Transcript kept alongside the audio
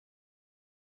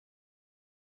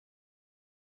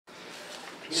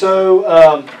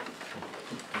So,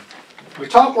 we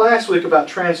talked last week about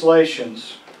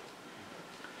translations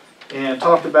and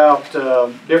talked about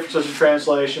differences in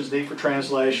translations, need for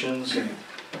translations, and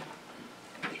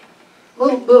a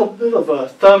little bit of a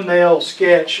thumbnail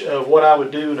sketch of what I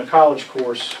would do in a college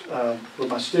course with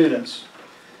my students.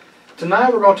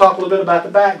 Tonight we're going to talk a little bit about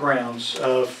the backgrounds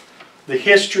of the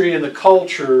history and the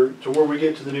culture to where we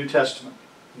get to the New Testament.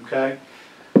 Okay?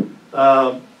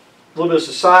 A little bit of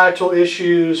societal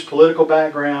issues, political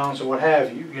backgrounds, and what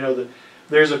have you. You know,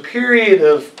 there's a period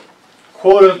of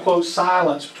quote-unquote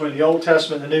silence between the Old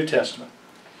Testament and the New Testament.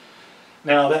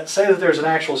 Now, say that there's an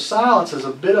actual silence is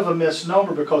a bit of a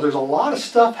misnomer because there's a lot of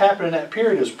stuff happening in that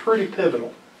period that's pretty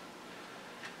pivotal.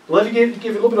 Let me give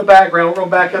you a little bit of background. We're going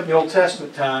to back up in the Old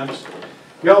Testament times.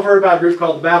 You all have heard about a group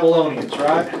called the Babylonians,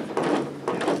 right?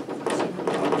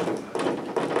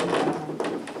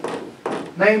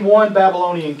 Name one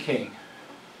Babylonian king.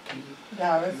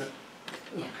 Darius.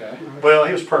 Okay. Well,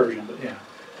 he was Persian, but yeah.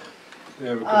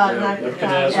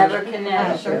 Nebuchadnezzar.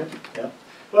 Nebuchadnezzar. Yeah.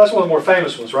 Well, that's one of the more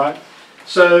famous ones, right?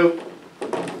 So,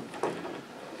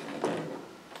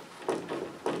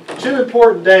 two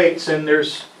important dates, and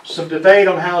there's some debate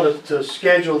on how to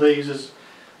schedule these, is,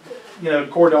 you know,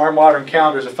 according to our modern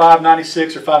calendars, of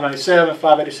 596 or 597,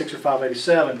 586 or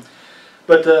 587.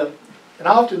 But and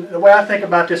often, the way I think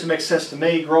about this, it makes sense to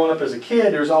me. Growing up as a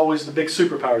kid, there's always the big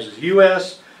superpowers. There's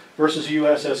U.S. versus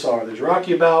USSR. There's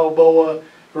Rocky Balboa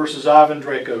versus Ivan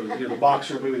Draco, you know, the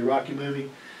boxer movie, the Rocky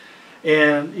movie.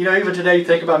 And, you know, even today you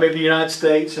think about maybe the United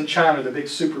States and China, the big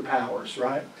superpowers,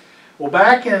 right? Well,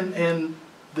 back near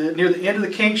the end of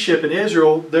the kingship in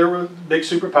Israel, there were big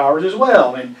superpowers as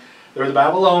well. I mean, there were the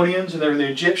Babylonians and there were the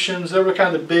Egyptians. They were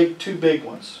kind of the two big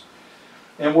ones.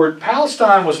 And where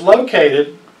Palestine was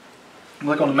located,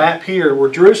 look on the map here,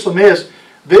 where Jerusalem is,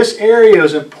 this area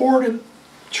is an important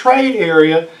trade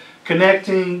area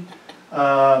connecting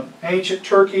ancient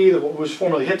Turkey, what was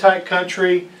formerly Hittite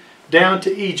country, down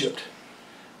to Egypt.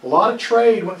 A lot of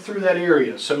trade went through that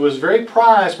area, so it was very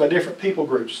prized by different people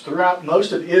groups throughout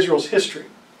most of Israel's history.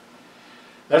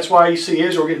 That's why you see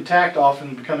Israel getting attacked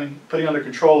often, putting under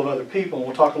control of other people, and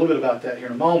we'll talk a little bit about that here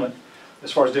in a moment,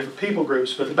 as far as different people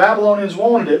groups. But the Babylonians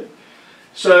wanted it,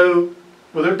 so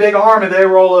with their big army, they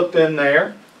roll up in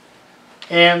there,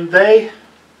 and they've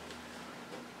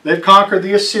conquered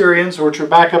the Assyrians, which are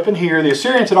back up in here. The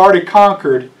Assyrians had already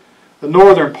conquered the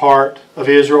northern part of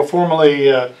Israel,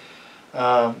 formerly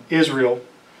Israel.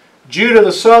 Judah,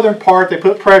 the southern part, they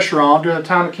put pressure on. During the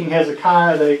time of King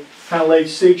Hezekiah, they kind of laid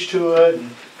siege to it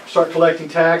and start collecting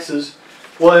taxes.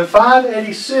 Well, in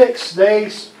 586, or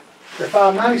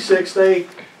 596, they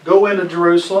go into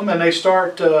Jerusalem and they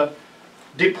start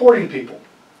deporting people.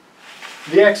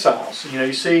 The exiles. You know,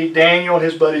 you see Daniel and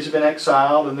his buddies have been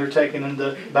exiled and they're taken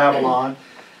into Babylon.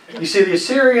 You see the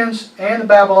Assyrians and the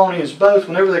Babylonians both,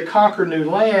 whenever they conquered new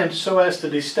land so as to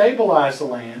destabilize the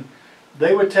land,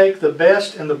 they would take the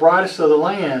best and the brightest of the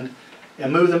land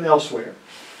and move them elsewhere.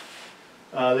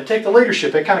 They take the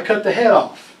leadership, they kind of cut the head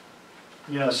off.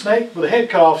 You know, a snake with a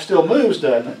head cut off still moves,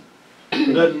 doesn't it?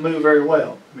 It doesn't move very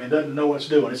well. I mean, it doesn't know what it's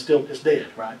doing. It's dead,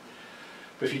 right?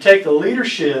 But if you take the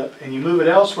leadership and you move it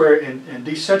elsewhere and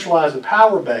decentralize the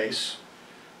power base,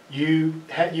 you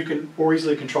can more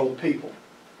easily control the people.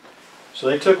 So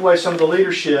they took away some of the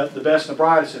leadership, the best and the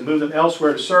brightest, and moved them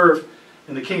elsewhere to serve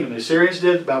in the kingdom. The Assyrians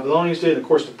did, the Babylonians did, and of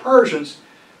course the Persians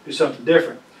do something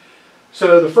different.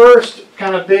 So the first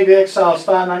kind of big exile is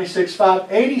 596,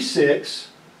 586.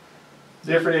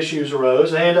 Different issues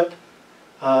arose. They end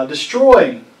up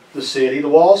destroying the city. The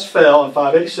walls fell in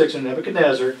 586 in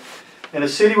Nebuchadnezzar, and the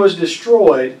city was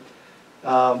destroyed,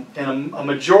 and a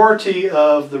majority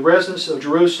of the residents of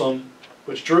Jerusalem,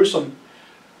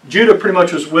 Judah pretty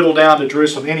much was whittled down to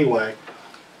Jerusalem anyway.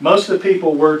 Most of the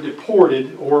people were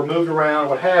deported or moved around,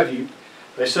 what have you.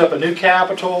 They set up a new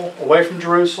capital away from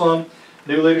Jerusalem,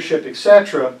 new leadership,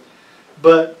 etc.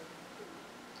 But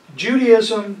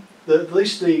Judaism, at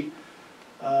least the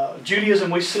Judaism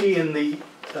we see in the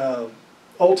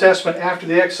Old Testament after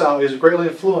the exile, is greatly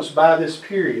influenced by this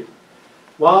period.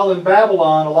 While in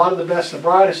Babylon, a lot of the best and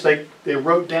brightest, they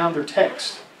wrote down their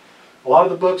text. A lot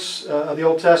of the books of the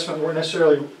Old Testament weren't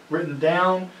necessarily written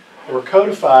down or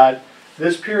codified.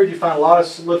 This period you find a lot of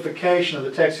solidification of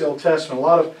the text of the Old Testament, a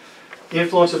lot of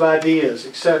influence of ideas,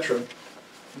 etc.,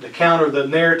 to counter the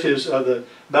narratives of the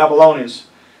Babylonians.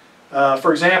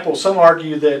 For example, some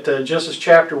argue that Genesis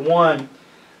chapter 1,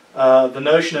 the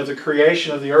notion of the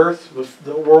creation of the earth,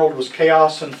 the world was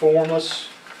chaos and formless,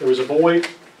 there was a void,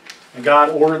 and God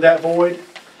ordered that void.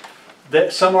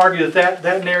 Some argue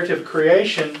that narrative of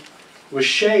creation was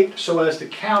shaped so as to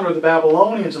counter the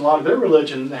Babylonians and a lot of their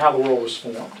religion and how the world was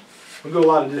formed. We'll go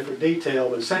a lot of different detail,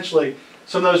 but essentially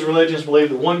some of those religions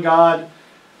believed that one God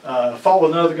fought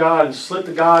with another God and split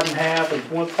the God in half, and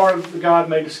one part of the God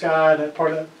made the sky, and that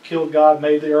part that killed God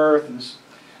made the earth, and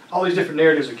all these different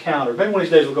narratives of counter. Maybe one of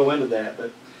these days we'll go into that.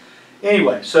 But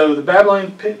anyway, so the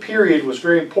Babylonian period was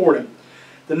very important.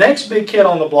 The next big kid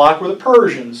on the block were the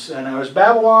Persians. And as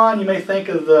Babylon, you may think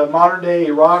of the modern-day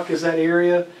Iraq as that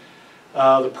area.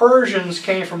 The Persians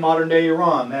came from modern-day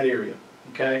Iran, that area.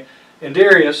 Okay, and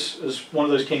Darius is one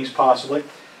of those kings possibly.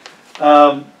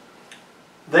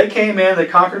 They came in, they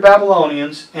conquered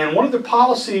Babylonians, and one of the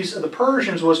policies of the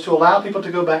Persians was to allow people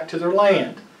to go back to their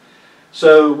land.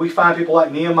 So we find people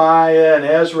like Nehemiah and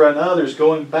Ezra and others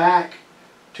going back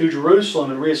to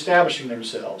Jerusalem and reestablishing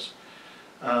themselves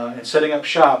and setting up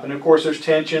shop. And of course there's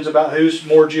tensions about who's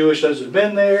more Jewish, those that have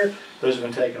been there, those that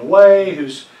have been taken away,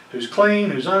 who's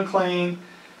clean, who's unclean.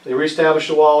 They reestablished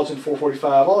the walls in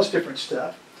 445, all this different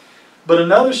stuff. But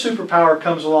another superpower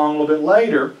comes along a little bit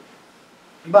later.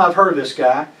 You might have heard of this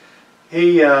guy.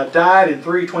 He died in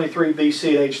 323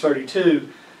 BC at age 32.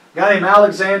 A guy named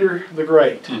Alexander the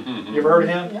Great. You ever heard of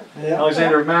him? Yeah.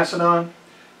 Alexander of Macedon.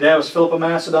 Dad was Philip of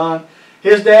Macedon.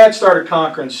 His dad started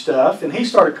conquering stuff, and he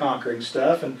started conquering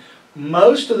stuff, and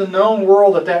most of the known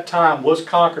world at that time was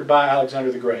conquered by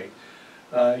Alexander the Great.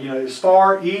 You know, as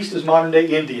far east as modern-day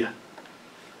India,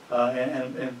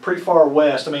 and pretty far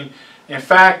west. I mean, in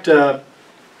fact, in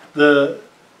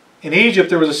Egypt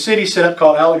there was a city set up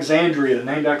called Alexandria,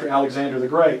 named after Alexander the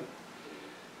Great.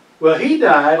 Well, he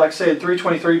died, like I said, in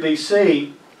 323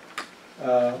 BC.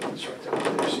 Let's write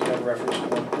that there so you have a reference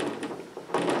point.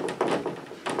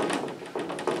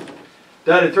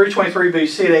 Died in 323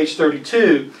 BC at age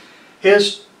 32.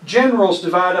 His generals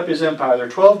divided up his empire. There are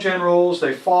 12 generals.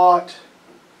 They fought.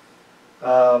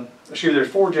 Excuse me, there are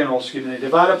 4 generals. Excuse me. They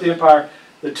divided up the empire.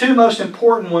 The 2 most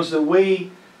important ones that we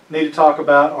need to talk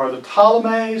about are the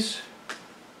Ptolemies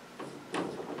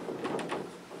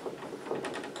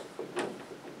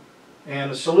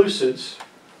and the Seleucids.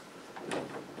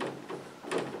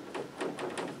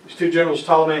 These 2 generals,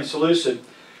 Ptolemy and Seleucid,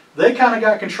 they kind of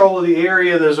got control of the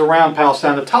area that is around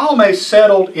Palestine. The Ptolemies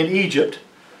settled in Egypt,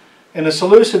 and the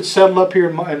Seleucids settled up here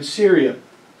in Syria.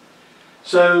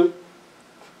 So,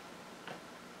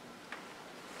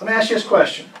 let me ask you this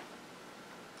question.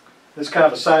 This is kind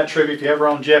of a side trivia. If you ever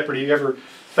on Jeopardy, you ever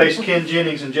faced Ken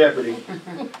Jennings in Jeopardy.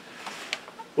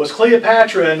 Was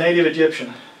Cleopatra a native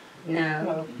Egyptian?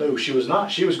 No. No, she was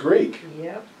not. She was Greek.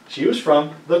 Yep. She was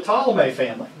from the Ptolemy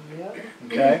family. Yep.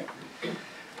 Okay.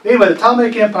 Anyway, the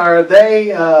Ptolemaic Empire,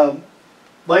 they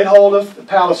laid hold of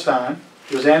Palestine.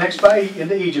 It was annexed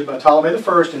into Egypt by Ptolemy I in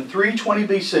 320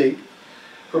 BC.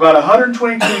 For about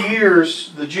 122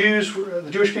 years, the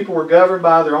Jewish people were governed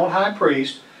by their own high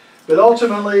priest, but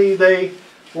ultimately they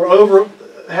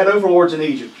had overlords in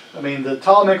Egypt. I mean, the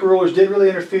Ptolemaic rulers didn't really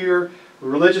interfere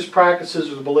with religious practices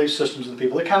or the belief systems of the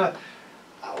people. They kind of,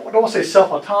 I don't want to say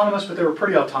self-autonomous, but they were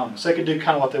pretty autonomous. They could do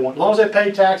kind of what they wanted. As long as they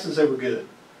paid taxes, they were good.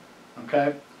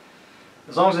 Okay?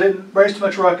 As long as they didn't raise too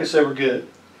much ruckus, they were good.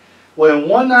 Well, in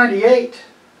 198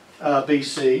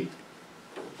 BC,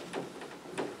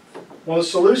 one of the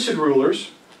Seleucid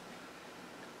rulers,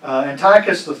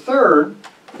 Antiochus III,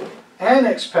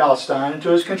 annexed Palestine into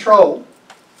his control.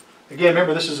 Again,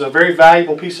 remember, this is a very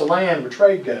valuable piece of land where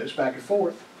trade goes back and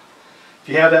forth. If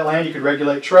you have that land, you could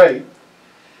regulate trade.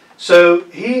 So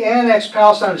he annexed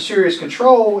Palestine to Syria's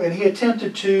control, and he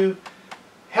attempted to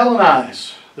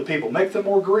Hellenize the people, make them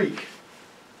more Greek.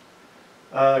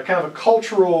 Kind of a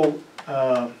cultural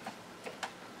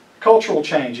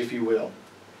change, if you will.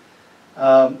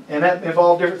 And that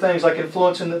involved different things like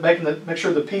influencing, make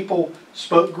sure the people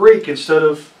spoke Greek instead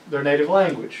of their native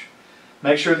language.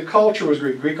 Make sure the culture was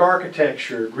Greek, Greek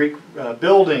architecture, Greek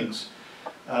buildings,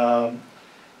 and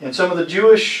some of the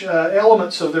Jewish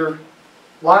elements of their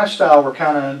lifestyle were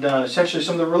kind of undone. Essentially,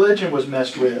 some of the religion was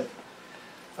messed with.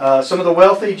 Some of the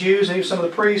wealthy Jews and even some of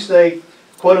the priests, they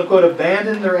quote-unquote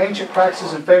abandoned their ancient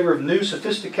practices in favor of new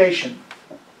sophistication.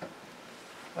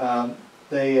 One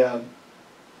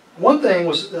thing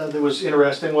that was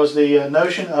interesting was the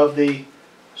notion of the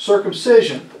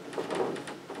circumcision.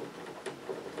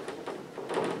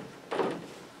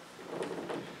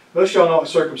 Most of y'all know what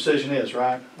circumcision is,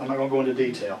 right? I'm not going to go into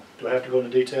detail. Do I have to go into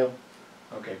detail?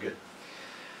 Okay, good.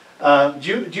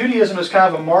 Judaism is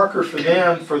kind of a marker for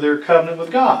them for their covenant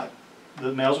with God.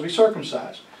 The males will be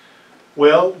circumcised.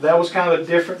 Well, that was kind of a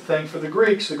different thing for the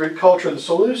Greeks, the Greek culture of the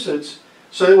Seleucids,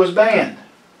 so it was banned.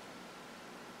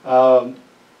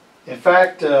 In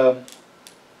fact,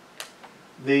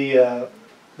 they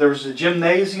there was the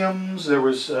gymnasiums. There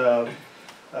was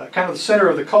kind of the center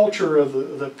of the culture of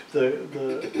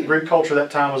the Greek culture at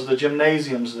that time was the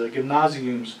gymnasiums, the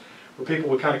gymnasiums, where people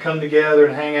would kind of come together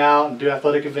and hang out and do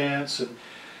athletic events.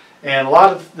 And a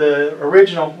lot of the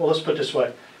original, well, let's put it this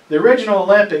way, the original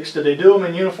Olympics, did they do them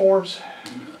in uniforms?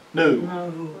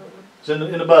 No. It's in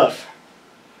the buff.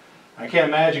 I can't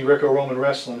imagine Greco-Roman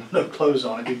wrestling with no clothes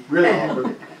on. It'd be really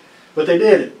awkward. But they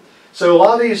did it. So a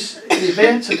lot of these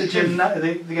events at the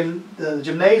gymnasium, the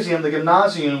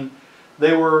gymnasium,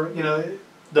 they were, you know,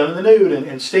 done in the nude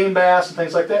and steam baths and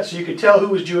things like that. So you could tell who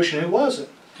was Jewish and who wasn't.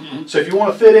 So if you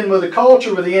want to fit in with the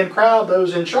culture, with the in crowd,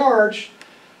 those in charge,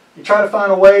 you try to find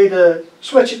a way to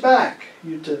switch it back.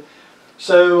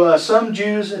 So some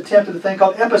Jews attempted a thing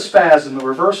called epispasm, the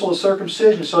reversal of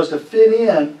circumcision, so as to fit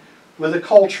in with the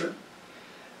culture.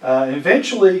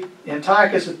 Eventually,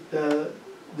 Antiochus,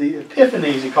 the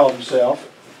Epiphanes, he called himself,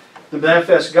 the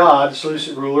manifest God, the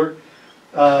Seleucid ruler,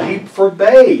 he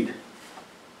forbade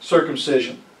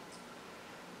circumcision.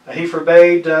 He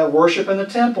forbade worship in the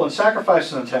temple and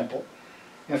sacrifice in the temple.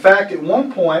 In fact, at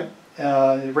one point,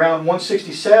 around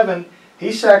 167,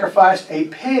 he sacrificed a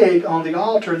pig on the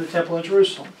altar in the temple in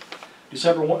Jerusalem.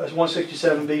 December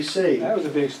 167 BC. That was a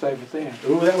big statement then.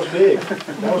 Ooh, that was big.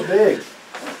 That was big.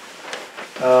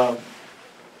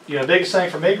 You know, the biggest thing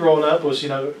for me growing up was, you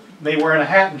know, me wearing a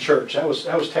hat in church. That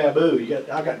was taboo.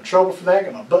 I got in trouble for that.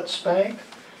 Got my butt spanked,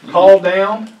 called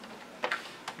down.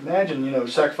 Imagine, you know,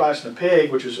 sacrificing a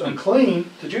pig, which was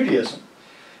unclean to Judaism.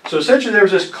 So essentially, there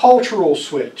was this cultural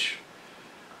switch.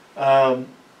 Part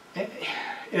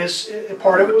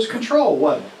of it was control,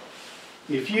 wasn't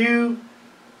it? If you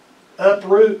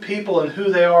uproot people and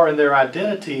who they are and their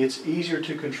identity, it's easier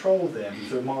to control them.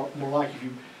 They're more like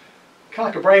kind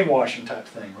of like a brainwashing type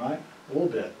thing, right? A little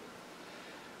bit.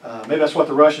 Maybe that's what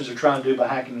the Russians are trying to do by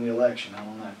hacking the election. I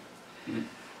don't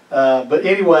know. But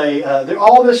anyway,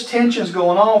 all this tension's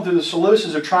going on through the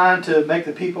Seleucids. Are trying to make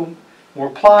the people more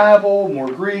pliable, more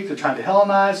Greek. They're trying to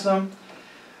Hellenize them.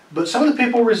 But some of the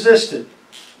people resisted.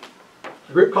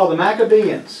 A group called the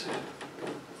Maccabeans.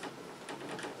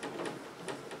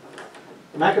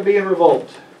 The Maccabean Revolt.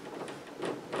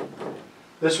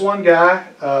 This one guy,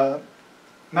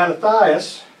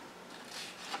 Mattathias,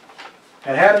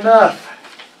 had enough.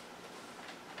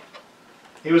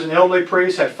 He was an elderly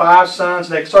priest, had 5 sons,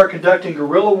 and they started conducting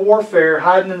guerrilla warfare,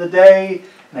 hiding in the day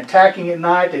and attacking at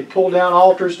night. They'd pull down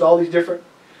altars to all these different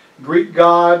Greek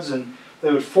gods, and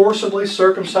they would forcibly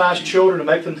circumcise children to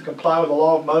make them comply with the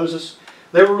law of Moses.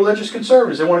 They were religious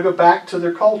conservatives. They wanted to go back to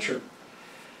their culture.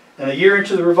 And a year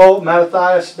into the revolt,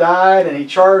 Mattathias died, and he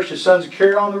charged his sons to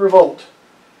carry on the revolt.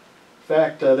 In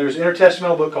fact, there's an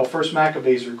intertestamental book called First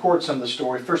Maccabees that records some of the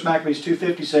story. First Maccabees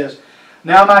 2:50 says,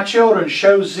 "Now my children,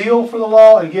 show zeal for the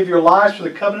law and give your lives for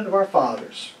the covenant of our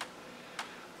fathers."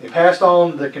 They passed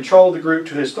on the control of the group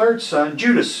to his 3rd son,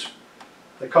 Judas.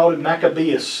 They called him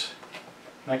Maccabeus.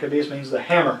 Maccabeus means the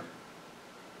hammer.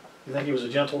 You think he was a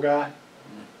gentle guy?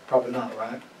 Probably not,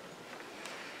 right?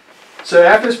 So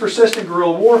after this persistent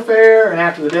guerrilla warfare and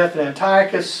after the death of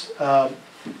Antiochus,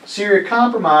 Syria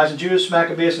compromised, and Judas,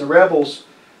 Maccabeus, and the rebels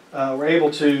were able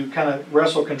to kind of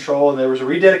wrestle control, and there was a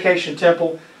rededication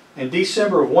temple in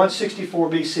December of 164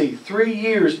 BC, 3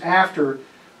 years after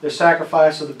the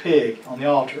sacrifice of the pig on the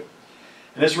altar.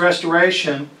 And this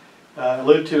restoration,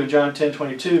 alluded to in John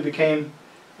 10:22, became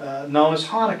known as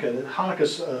Hanukkah.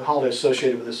 Hanukkah's a holiday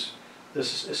associated with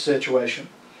this situation.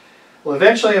 Well,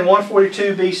 eventually in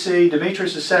 142 BC,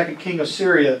 Demetrius II, king of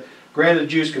Syria, granted the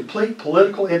Jews complete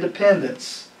political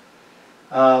independence,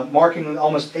 marking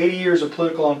almost 80 years of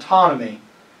political autonomy,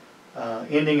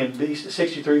 ending in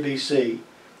 63 BC.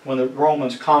 When the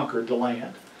Romans conquered the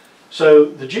land. So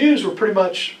the Jews were pretty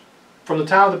much, from the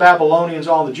time of the Babylonians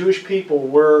on, the Jewish people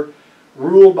were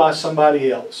ruled by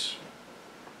somebody else.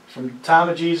 From the time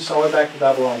of Jesus all the way back to the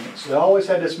Babylonians. They always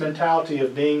had this mentality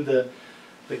of being the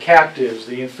captives,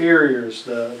 the inferiors,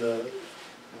 the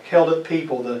held up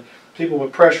people, the people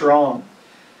with pressure on.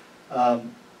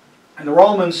 And the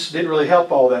Romans didn't really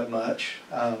help all that much.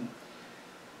 The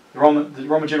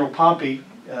Roman general Pompey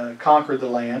conquered the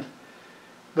land.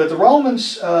 But the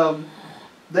Romans,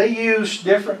 they used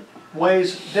different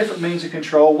ways, different means of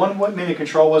control. One means of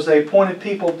control was they appointed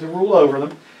people to rule over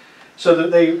them. So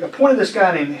that they appointed this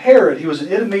guy named Herod. He was an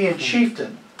Idumean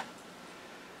chieftain.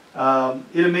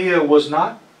 Idumea was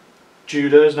not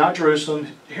Judah, is not Jerusalem.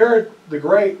 Herod the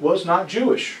Great was not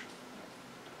Jewish.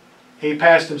 He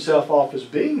passed himself off as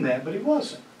being that, but he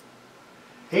wasn't.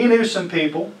 He knew some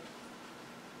people.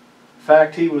 In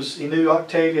fact, he knew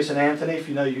Octavius and Anthony, if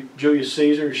you know Julius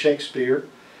Caesar or Shakespeare.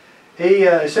 He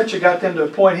essentially got them to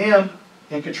appoint him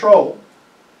in control.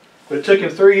 But it took him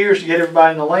 3 years to get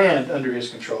everybody in the land under his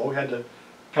control. He had to,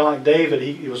 kind of like David,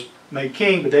 he was made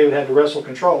king, but David had to wrestle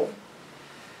control.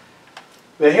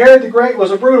 But Herod the Great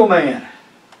was a brutal man.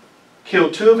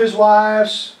 Killed 2 of his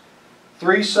wives,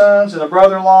 3 sons, and a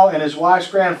brother-in-law, and his wife's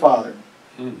grandfather.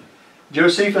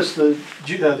 Josephus, the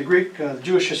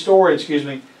Jewish historian,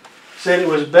 said it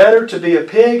was better to be a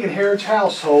pig in Herod's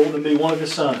household than be one of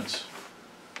his sons.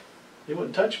 He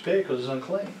wouldn't touch a pig because it was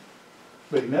unclean.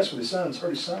 But he messed with his sons,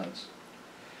 hurt his sons.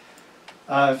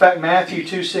 In fact, Matthew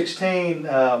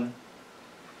 2:16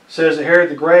 says that Herod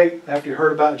the Great, after he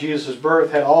heard about Jesus'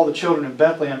 birth, had all the children in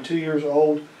Bethlehem 2 years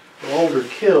old or older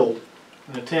killed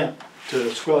in an attempt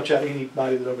to squelch out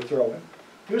anybody that overthrow him.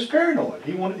 He was paranoid.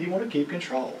 He wanted to keep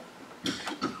control.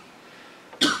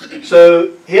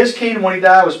 So his kingdom, when he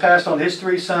died, was passed on to his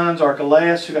 3 sons: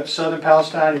 Archelaus, who got southern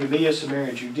Palestine, Idumea, Samaria,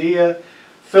 and Judea.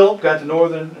 Philip got the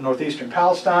northern and northeastern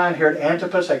Palestine. Herod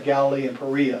Antipas had Galilee and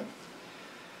Perea.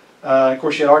 Of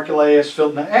course, you had Archelaus,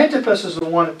 Philip. Now, Antipas is the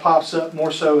one that pops up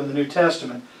more so in the New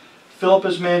Testament. Philip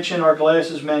is mentioned, Archelaus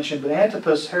is mentioned, but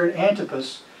Antipas, Herod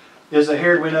Antipas, is the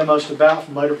Herod we know most about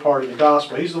from the later part of the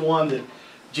Gospel. He's the one that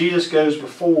Jesus goes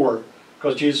before,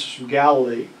 because Jesus is from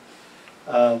Galilee.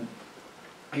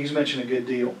 He's mentioned a good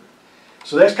deal.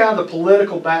 So that's kind of the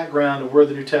political background of where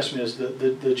the New Testament is.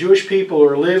 The Jewish people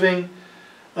are living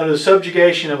under the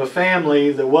subjugation of a family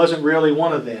that wasn't really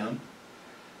one of them.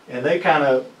 And they kind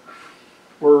of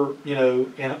were,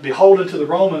 beholden to the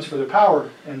Romans for their power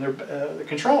and their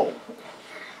control.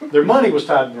 Their money was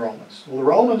tied to the Romans. Well, the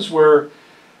Romans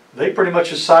they pretty much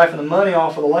just siphoned the money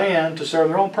off of the land to serve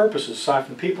their own purposes.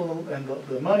 Siphoned the people and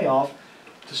the money off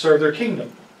to serve their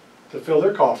kingdom, to fill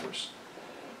their coffers.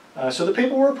 So the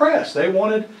people were oppressed. They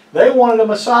wanted a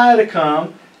Messiah to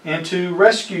come and to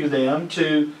rescue them,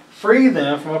 to free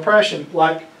them from oppression,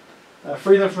 like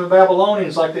free them from the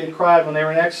Babylonians, like they had cried when they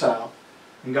were in exile.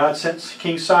 And God sent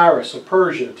King Cyrus of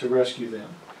Persia to rescue them.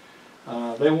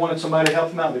 They wanted somebody to help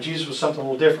them out, but Jesus was something a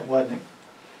little different, wasn't he?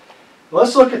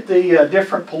 Let's look at the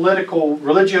different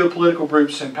religio-political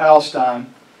groups in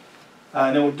Palestine,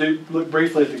 and then we'll look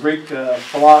briefly at the Greek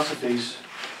philosophies,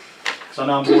 because I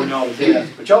know I'm boring y'all to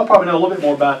death. But y'all probably know a little bit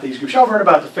more about these groups. Y'all heard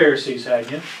about the Pharisees,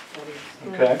 haven't you?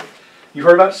 Okay. You've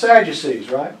heard about the Sadducees,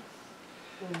 right?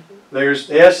 There's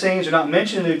the Essenes are not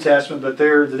mentioned in the New Testament, but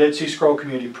they're the Dead Sea Scroll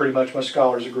community. Pretty much most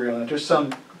scholars agree on that. There's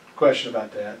some question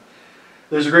about that.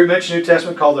 There's a group mentioned in the New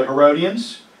Testament called the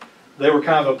Herodians. They were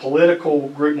kind of a political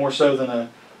group more so than a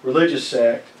religious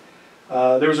sect.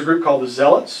 There was a group called the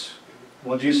Zealots.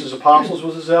 One of Jesus' apostles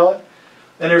was a zealot.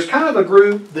 And there's kind of a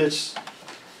group that's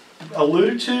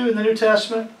alluded to in the New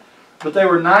Testament, but they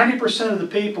were 90% of the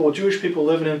people, Jewish people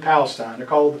living in Palestine. They're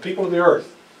called the people of the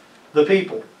earth. The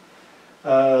people.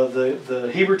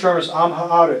 The Hebrew term is Am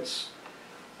Haaretz.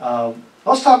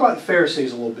 Let's talk about the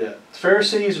Pharisees a little bit. The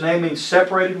Pharisees, name means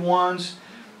separated ones.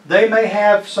 They may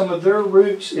have some of their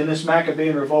roots in this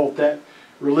Maccabean revolt, that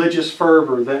religious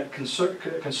fervor, that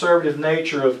conservative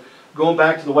nature of going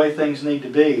back to the way things need to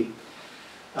be.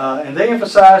 And they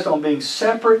emphasized on being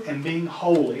separate and being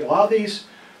holy. A lot of these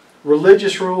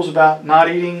religious rules about not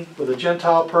eating with a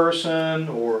Gentile person,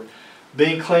 or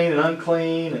being clean and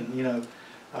unclean, and in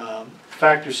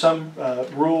fact, there's some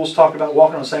rules talking about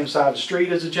walking on the same side of the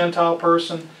street as a Gentile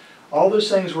person. All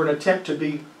those things were an attempt to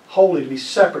be holy, to be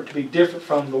separate, to be different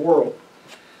from the world.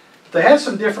 But they had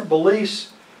some different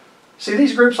beliefs. See,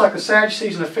 these groups like the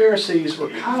Sadducees and the Pharisees were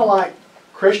kind of like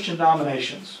Christian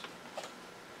denominations.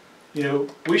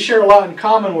 We share a lot in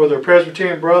common with our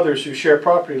Presbyterian brothers who share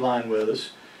property line with us.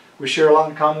 We share a lot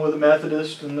in common with the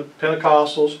Methodists and the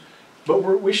Pentecostals, but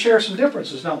we share some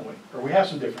differences, don't we? Or we have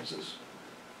some differences.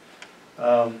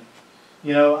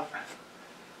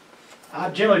 I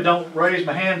generally don't raise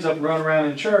my hands up and run around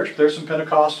in church, but there's some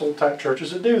Pentecostal type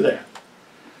churches that do that.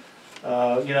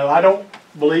 I don't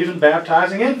believe in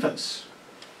baptizing infants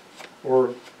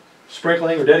or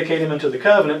sprinkling or dedicating them into the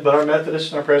covenant, but our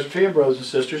Methodists and our Presbyterian brothers and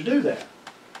sisters do that.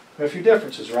 There are a few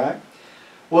differences, right?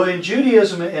 Well, in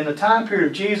Judaism, in the time period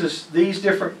of Jesus, these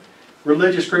different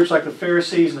religious groups like the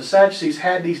Pharisees and the Sadducees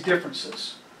had these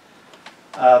differences.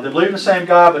 They believed in the same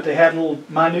God, but they had little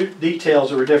minute details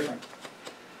that were different.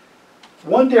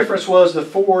 One difference was the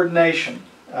foreordination.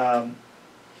 The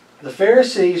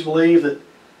Pharisees believed that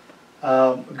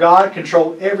God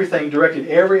controlled everything, directed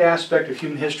every aspect of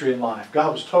human history and life.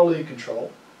 God was totally in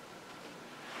control.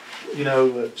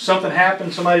 If something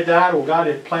happened, somebody died, well, God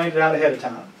had planned it out ahead of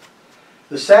time.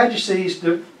 The Sadducees,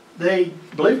 they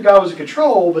believed God was in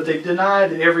control, but they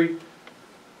denied that every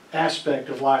aspect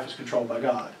of life is controlled by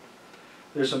God.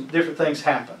 There's some different things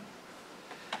happen.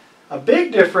 A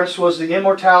big difference was the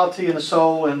immortality in the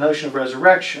soul and the notion of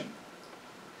resurrection.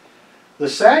 The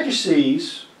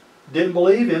Sadducees didn't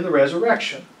believe in the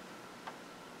resurrection.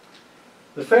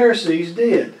 The Pharisees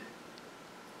did.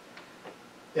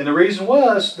 And the reason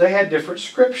was they had different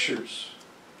scriptures.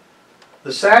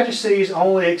 The Sadducees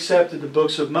only accepted the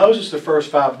books of Moses, the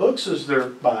first 5 books, as their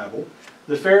Bible.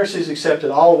 The Pharisees accepted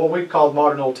all of what we call the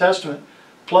modern Old Testament,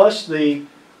 plus the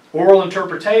oral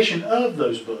interpretation of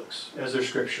those books as their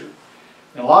scripture.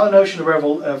 And a lot of the notion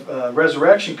of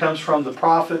resurrection comes from the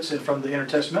prophets and from the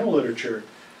intertestamental literature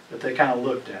that they kind of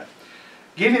looked at.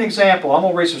 Give you an example. I'm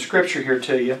going to read some scripture here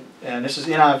to you. And this is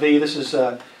NIV. This is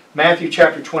Matthew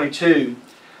chapter 22.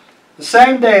 The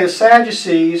same day the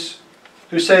Sadducees,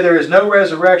 who say there is no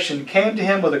resurrection, came to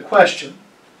him with a question.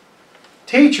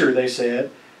 Teacher, they said,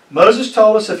 Moses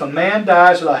told us if a man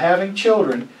dies without having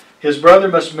children, his brother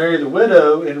must marry the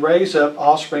widow and raise up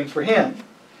offspring for him.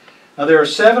 Now there are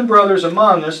 7 brothers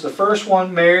among us. The first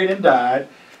one married and died,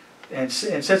 and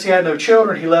since he had no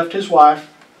children, he left his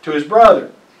wife to his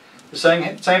brother. The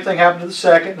same thing happened to the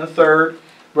second and the third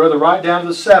brother, right down to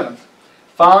the 7th.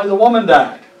 Finally, the woman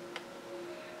died.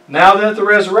 Now then at the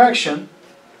resurrection,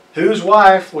 whose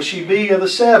wife will she be of the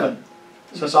 7,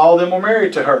 since all of them were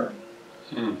married to her?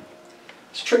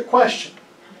 It's a trick question.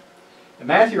 And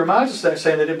Matthew reminds us of that,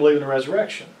 saying they didn't believe in the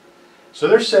resurrection. So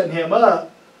they're setting him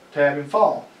up to have him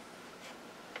fall.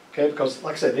 Okay, because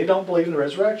like I said, they don't believe in the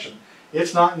resurrection.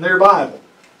 It's not in their Bible.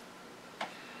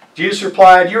 Jesus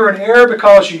replied, You are in error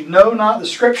because you know not the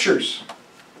Scriptures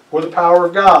or the power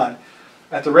of God.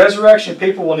 At the resurrection,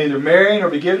 people will neither marry nor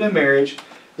be given in marriage.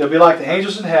 They'll be like the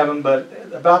angels in heaven. But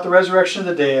about the resurrection of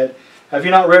the dead, have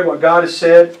you not read what God has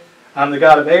said? I'm the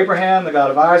God of Abraham, the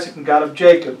God of Isaac, and God of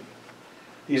Jacob.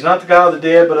 He's not the God of the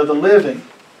dead, but of the living.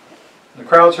 When the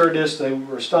crowds heard this, they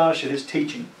were astonished at his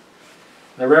teaching.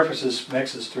 That references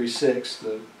Exodus 3:6,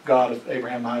 the God of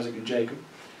Abraham, Isaac, and Jacob.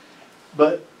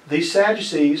 But these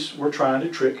Sadducees were trying to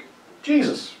trick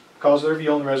Jesus because of their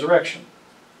view on the resurrection.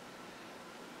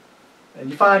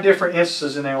 And you find different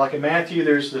instances in there. Like in Matthew,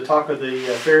 there's the talk of the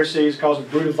Pharisees, calls them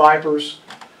brood of vipers.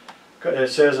 It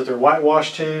says that they're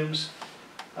whitewashed tombs.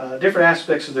 Different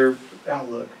aspects of their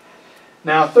outlook.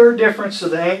 Now, a third difference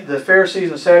of the Pharisees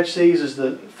and the Sadducees is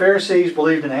the Pharisees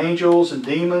believed in angels and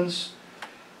demons.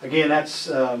 Again, that's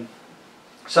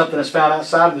something that's found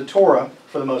outside of the Torah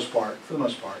for the most part.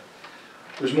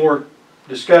 There's more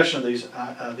discussion of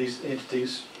these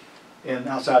entities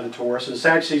outside the Torah. So the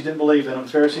Sadducees didn't believe in them. The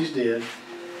Pharisees did.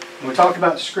 When we talk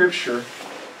about Scripture,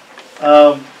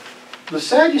 the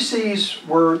Sadducees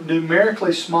were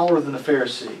numerically smaller than the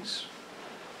Pharisees.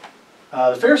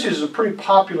 The Pharisees was a pretty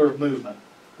popular movement.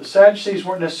 The Sadducees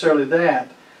weren't necessarily that,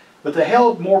 but they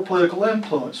held more political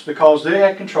influence because they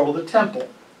had control of the temple.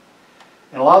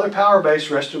 And a lot of their power base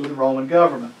rested with the Roman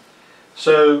government.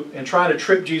 So in trying to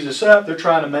trip Jesus up, they're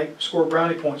trying to score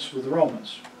brownie points with the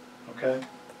Romans. Okay.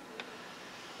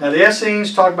 Now the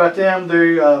Essenes, talk about them.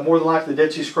 They're more than likely the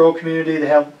Dead Sea Scroll community.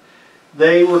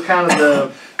 They were kind of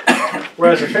the,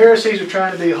 whereas the Pharisees were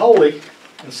trying to be holy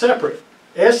and separate,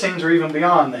 Essenes are even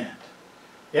beyond that.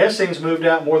 The Essenes more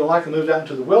than likely moved out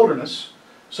into the wilderness,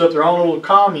 set up their own little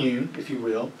commune, if you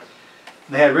will.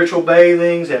 And they had ritual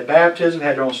bathings, they had baptism, they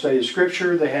had their own study of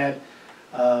Scripture, they had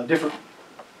different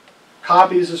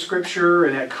copies of Scripture,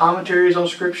 and had commentaries on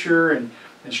Scripture, and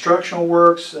instructional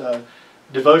works,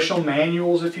 devotional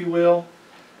manuals, if you will.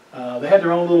 They had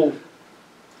their own little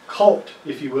cult,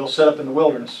 if you will, set up in the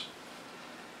wilderness.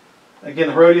 Again,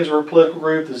 the Herodians were a political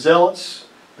group. The Zealots,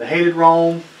 they hated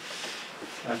Rome.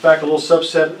 In fact, a little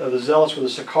subset of the Zealots were the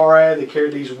Sicarii. They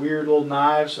carried these weird little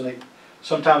knives, and they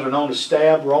sometimes were known to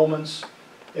stab Romans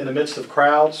in the midst of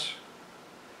crowds.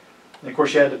 And of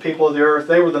course, you had the people of the earth.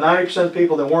 They were the 90% of the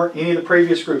people that weren't any of the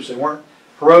previous groups. They weren't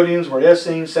Herodians, weren't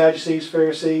Essenes, Sadducees,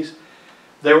 Pharisees.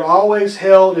 They were always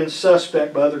held in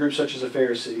suspect by other groups such as the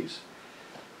Pharisees.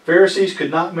 Pharisees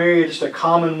could not marry just a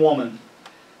common woman.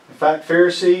 In fact,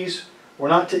 Pharisees were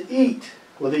not to eat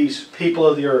with these people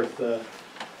of the earth,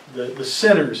 the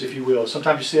sinners, if you will.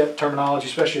 Sometimes you see that terminology,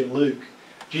 especially in Luke.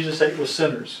 Jesus ate with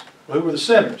sinners. Well, who were the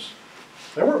sinners?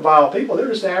 They weren't vile people. They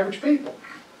were just average people.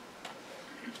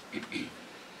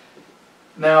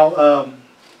 Now, a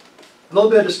little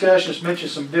bit of discussion. Just mention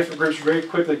some different groups very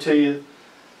quickly to you.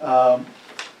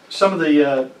 Some of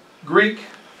the Greek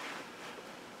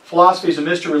philosophies and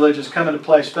mystery religions come into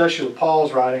play, especially with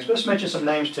Paul's writings. But let's mention some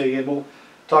names to you, and we'll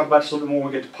talk about this a little bit more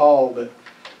when we get to Paul. But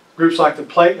groups like the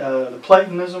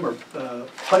Platonism or the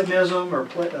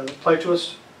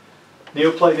Platonists,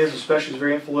 Neoplatonism especially is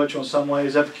very influential in some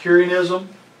ways. Epicureanism.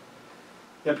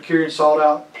 The Epicureans sought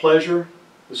out pleasure.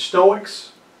 The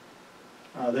Stoics,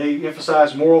 they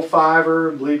emphasized moral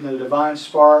fiber, believed in the divine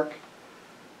spark.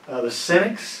 The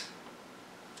Cynics,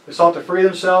 They sought to free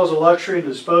themselves of luxury and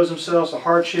to dispose themselves to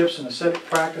hardships and ascetic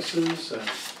practices. There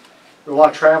were a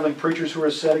lot of traveling preachers who were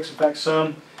ascetics. In fact,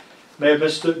 some may have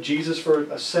mistook Jesus for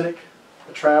a cynic,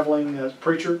 a traveling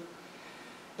preacher.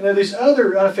 And there are these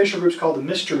other unofficial groups called the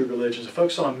mystery religions, that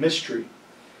focus on mystery.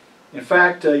 In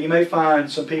fact, you may find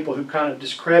some people who kind of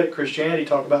discredit Christianity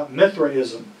talk about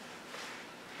Mithraism.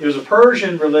 It was a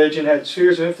Persian religion, had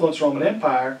spheres of influence in the Roman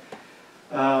Empire,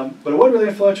 but it wasn't really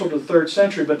influential to the 3rd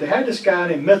century. But they had this guy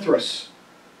named Mithras.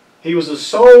 He was the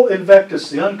sole Invictus,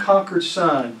 the unconquered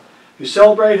sun, who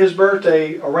celebrated his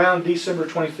birthday around December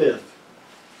 25th.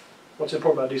 What's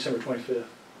important about December 25th?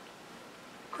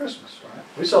 Christmas, right?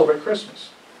 We celebrate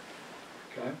Christmas.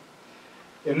 Okay.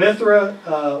 In Mithra,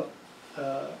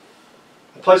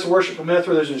 a place of worship of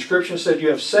Mithra, there's an inscription that said, "You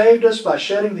have saved us by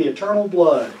shedding the eternal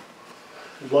blood,"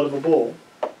 the blood of a bull.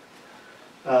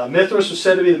 Mithras was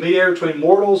said to be the mediator between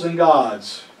mortals and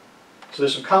gods. So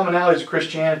there's some commonalities of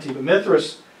Christianity, but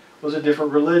Mithras was a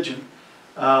different religion.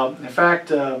 In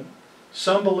fact,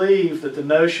 some believe that the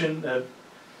notion of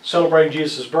celebrating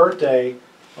Jesus' birthday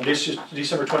on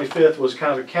December 25th was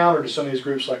kind of a counter to some of these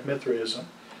groups like Mithraism.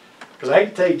 Because I hate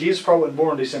to tell you, Jesus probably wasn't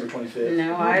born on December 25th.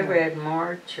 No, I read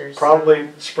March or probably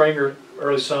summer. Spring or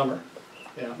early summer.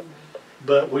 Yeah.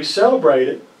 But we celebrate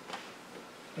it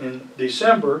in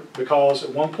December because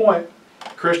at one point the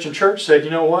Christian church said, you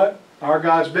know what? Our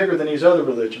God's bigger than these other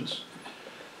religions.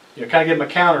 You know, kind of give them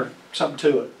a counter, something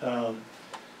to it.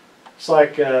 It's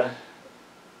like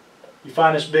you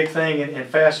find this big thing in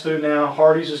fast food now.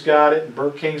 Hardee's has got it, and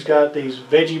Burger King's got these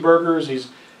veggie burgers, these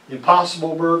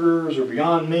Impossible Burgers or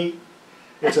Beyond Meat.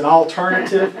 It's an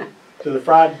alternative to the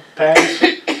fried patties,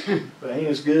 but it ain't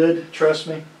as good, trust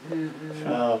me.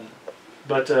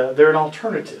 But they're an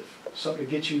alternative, something to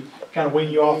get you, kind of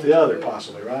wean you off the other,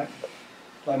 possibly, right?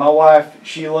 Like my wife,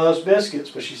 she loves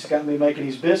biscuits, but she's got me making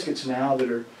these biscuits now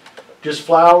that are just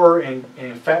flour and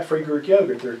fat-free Greek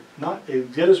yogurt. They're not as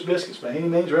good as biscuits by any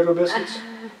means, regular biscuits,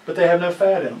 but they have no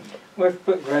fat in them. Well, if you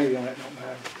put gravy on it, don't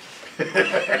matter.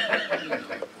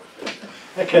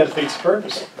 That kind of defeats the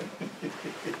purpose.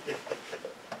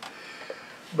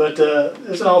 But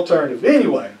it's an alternative.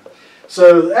 Anyway,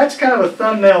 so that's kind of a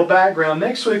thumbnail background.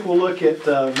 Next week we'll look at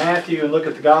Matthew and look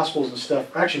at the Gospels and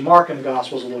stuff. Actually, Mark and the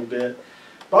Gospels a little bit.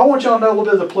 But I want y'all to know a little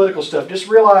bit of the political stuff. Just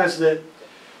realize that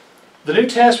the New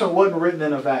Testament wasn't written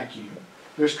in a vacuum.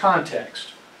 There's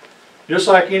context. Just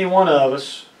like any one of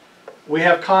us, we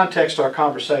have context to our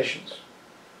conversations.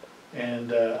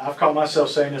 And I've caught myself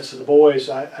saying this to the boys.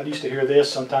 I used to hear this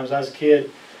sometimes when I was a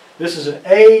kid. This is an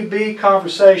A-B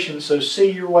conversation, so see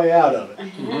your way out of it.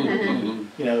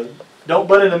 You know, don't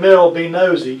butt in the middle, be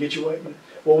nosy, get your way.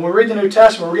 Well, when we read the New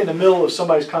Testament, we're getting in the middle of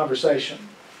somebody's conversation.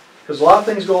 Because a lot of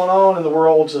things going on in the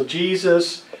worlds of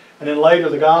Jesus, and then later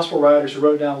the gospel writers who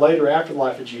wrote down later after the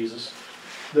life of Jesus,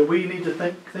 that we need to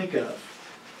think of.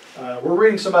 We're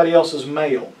reading somebody else's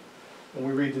mail when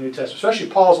we read the New Testament. Especially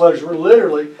Paul's letters. We're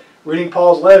literally reading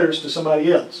Paul's letters to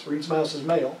somebody else. Reading somebody else's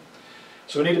mail.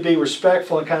 So we need to be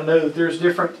respectful and kind of know that there's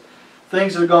different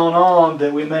things that are going on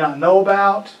that we may not know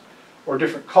about, or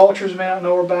different cultures may not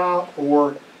know about,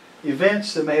 or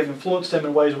events that may have influenced them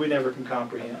in ways we never can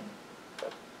comprehend.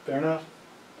 Fair enough?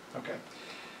 Okay.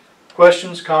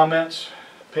 Questions, comments?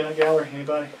 Peanut gallery,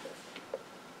 anybody?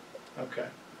 Okay.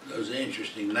 Those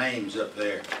interesting names up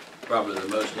there, probably the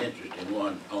most interesting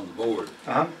one on the board,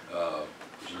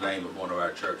 is the name of one of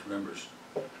our church members,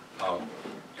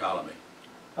 Ptolemy.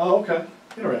 Oh, okay.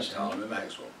 Interesting. Ptolemy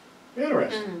Maxwell.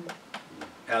 Interesting.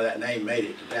 How that name made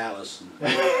it to Dallas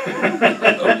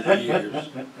over the years.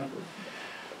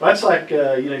 Well, that's like, you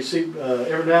know, you see,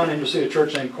 every now and then you'll see a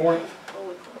church named Corinth.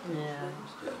 Yeah.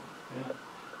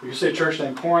 You see a church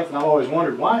named Corinth, and I've always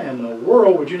wondered, why in the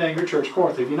world would you name your church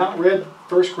Corinth? Have you not read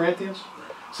 1 Corinthians?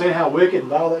 Saying how wicked and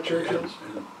vile that church is?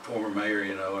 And former mayor,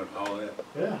 you know, and all that.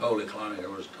 Yeah. Holy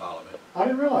Cloninger was Ptolemy. I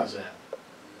didn't realize that.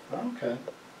 Okay.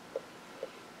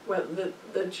 Well,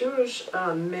 the Jewish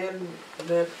men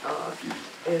that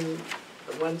in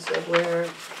the ones that wear,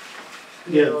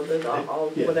 you know, that are all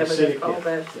whatever they call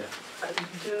that,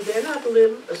 do they not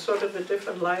live a sort of a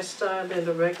different lifestyle than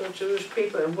the regular Jewish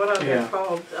people? And what are they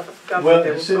called? I forgot what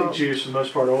they were Hasidic called. Jews, for the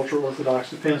most part, ultra-Orthodox,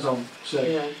 depends on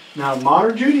setting. Yeah. Now,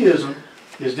 modern Judaism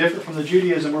is different from the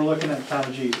Judaism we're looking at the time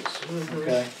of Jesus.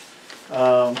 Okay,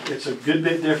 it's a good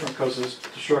bit different because of the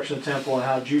destruction of the temple and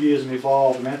how Judaism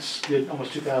evolved, and that's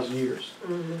almost 2,000 years.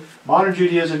 Modern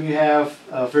Judaism, you have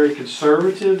very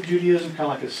conservative Judaism,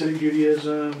 kind of like Hasidic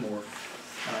Judaism, or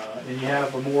and you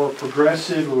have a more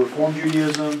progressive or Reformed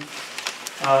Judaism.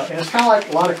 And it's kind of like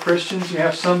a lot of Christians. You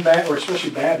have some, or especially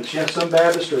Baptists, you have some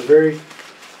Baptists who are very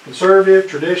conservative,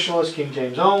 traditionalist, King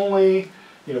James only.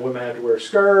 you know, women have to wear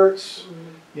skirts.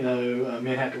 You know,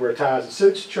 men have to wear ties and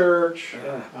suits to church.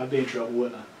 I'd be in trouble,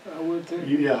 wouldn't I? I would too.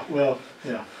 Yeah, well,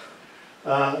 yeah.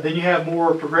 Then you have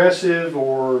more progressive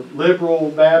or liberal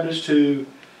Baptists who,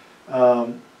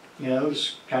 you know,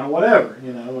 it's kind of whatever,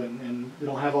 you know, and they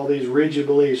don't have all these rigid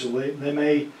beliefs. So they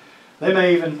may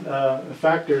even, in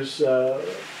fact, there's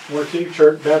one or two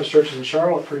Baptist churches in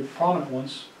Charlotte, pretty prominent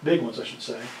ones, big ones, I should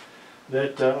say,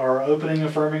 that are opening and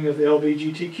affirming of the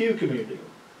LGBTQ community.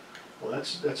 Well,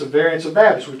 that's a variance of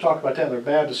Baptist. We've talked about that in our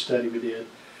Baptist study we did.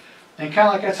 And kind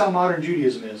of like that's how modern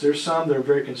Judaism is. There's some that are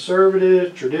very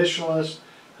conservative, traditionalist,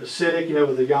 Hasidic, you know,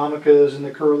 with the yarmulkes and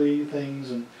the curly things,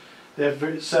 and they're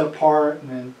very set apart and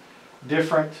then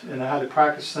different in how they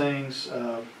practice things.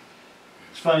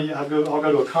 It's funny, I'll go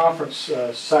to a conference,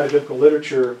 Society of Biblical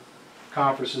Literature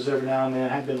conferences every now and then.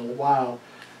 It hadn't been in a while.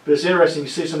 But it's interesting, you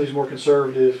see some of these more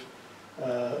conservative,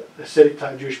 Hasidic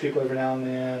type Jewish people every now and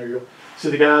then, or you'll see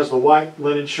the guys with the white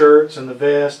linen shirts and the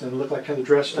vest and look like kind of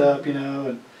dressed up, you know,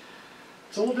 and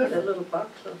it's a little different. A little box.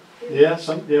 Yeah,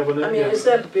 I mean, is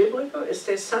that biblical? Is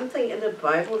there something in the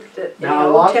Bible that in Now,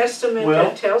 the Old Testament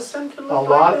that tells them to look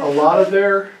like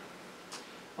that?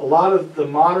 A lot of the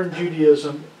modern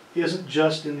Judaism isn't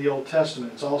just in the Old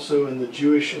Testament. It's also in the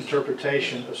Jewish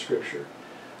interpretation of Scripture.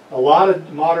 A lot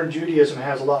of modern Judaism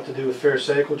has a lot to do with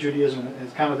Pharisaical Judaism, and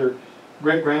it's kind of their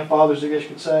great-grandfathers, I guess you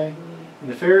could say. And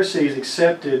the Pharisees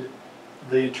accepted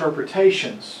the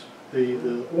interpretations,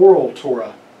 the oral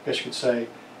Torah, I guess you could say,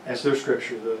 as their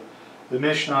Scripture. The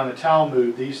Mishnah and the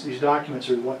Talmud, these documents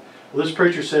are what, well, this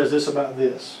preacher says this about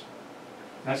this.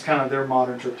 That's kind of their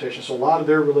modern interpretation. So a lot of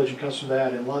their religion comes from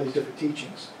that and a lot of these different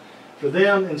teachings. For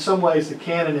them, in some ways, the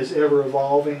canon is ever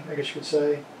evolving, I guess you could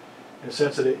say, in the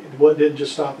sense that it didn't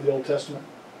just stop with the Old Testament.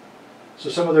 So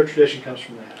some of their tradition comes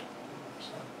from that.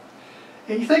 So.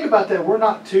 And you think about that, we're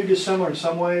not too dissimilar in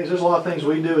some ways. There's a lot of things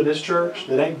we do in this church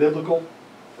that ain't biblical.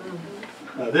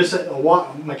 This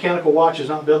mechanical watch is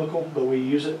not biblical, but we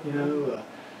use it, you know.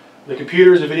 The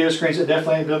computers and video screens, it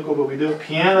definitely ain't biblical, but we do it.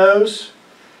 Pianos.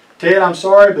 Ted, I'm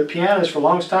sorry, but pianos for the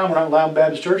longest time were not allowed in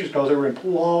Baptist churches because they were in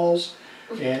pool halls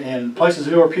and places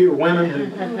where people, women who,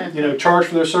 you know, charged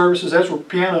for their services. That's where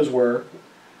pianos were.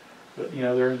 But, you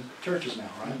know, they're in churches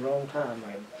now, right? Wrong time,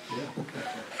 man.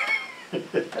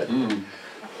 Yeah.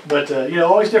 But, you know,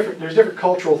 always different. There's different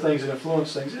cultural things that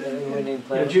influence things.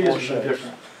 Judaism's no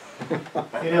different.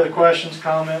 Any other questions,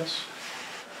 comments?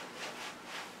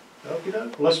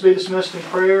 Okay, let's be dismissed in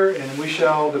prayer, and we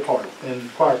shall depart in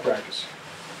choir practice.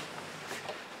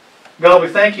 God, we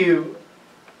thank you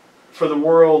for the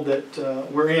world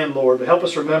that we're in, Lord, but help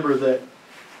us remember that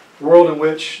the world in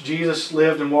which Jesus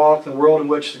lived and walked, and the world in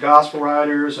which the gospel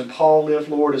writers and Paul lived,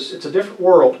 Lord, it's a different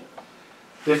world.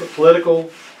 Different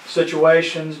political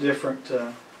situations, different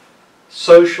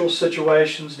social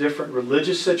situations, different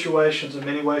religious situations, in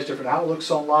many ways, different outlooks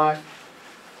on life.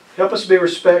 Help us be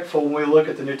respectful when we look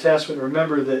at the New Testament and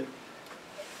remember that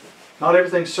not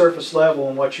everything's surface level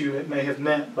in what you may have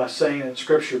meant by saying it in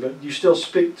Scripture, but you still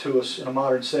speak to us in a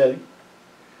modern setting.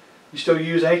 You still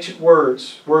use ancient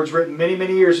words written many,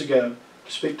 many years ago,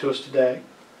 to speak to us today.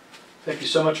 Thank you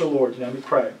so much, O Lord. In your name we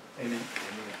pray. Amen.